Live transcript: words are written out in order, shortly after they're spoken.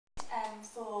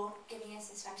for giving us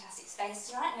this fantastic space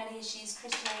tonight. And Ellie has used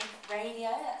Christian Aid Radio.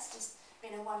 That's just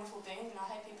been a wonderful boon, and I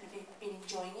hope people have been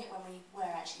enjoying it when we were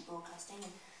actually broadcasting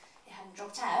and it hadn't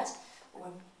dropped out, or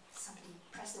when somebody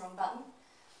pressed the wrong button.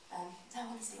 No,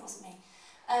 honestly, it wasn't me.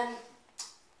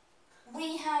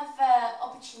 We have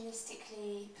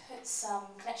opportunistically put some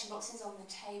collection boxes on the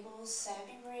tables, so it'd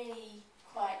be really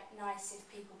quite nice if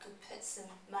people could put some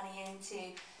money in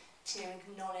to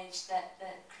acknowledge that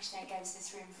Christian Aid gave us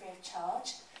this room free of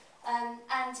charge.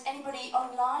 And anybody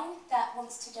online that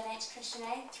wants to donate to Christian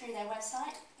Aid through their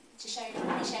website to show your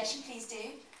appreciation, please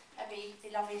do. It'd be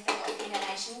lovely if they got a few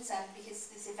donations, because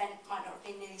this event might not have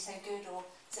been nearly so good or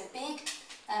so big,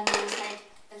 it was made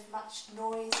as much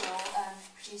noise or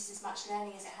produced as much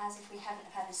learning as it has if we hadn't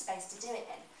have had a space to do it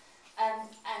in.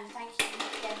 And thank you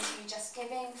again to Just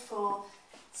Giving for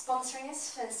sponsoring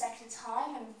us for the second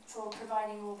time and for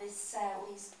providing all these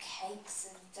cakes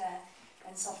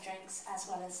and soft drinks as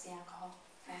well as the alcohol.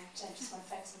 And I just want to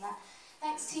focus on that.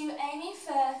 Thanks to Amy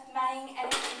for manning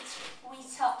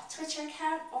NFPtweetup Twitter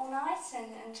account all night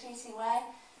and tweeting away.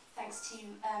 Thanks to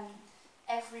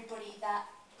everybody that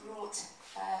brought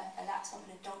a laptop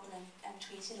and a dongle and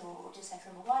tweeted, or just said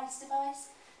from a wireless device,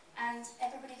 and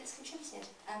everybody that's contributed.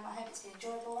 I hope it's been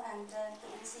enjoyable, and that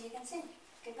we'll see you again soon.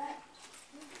 Goodbye.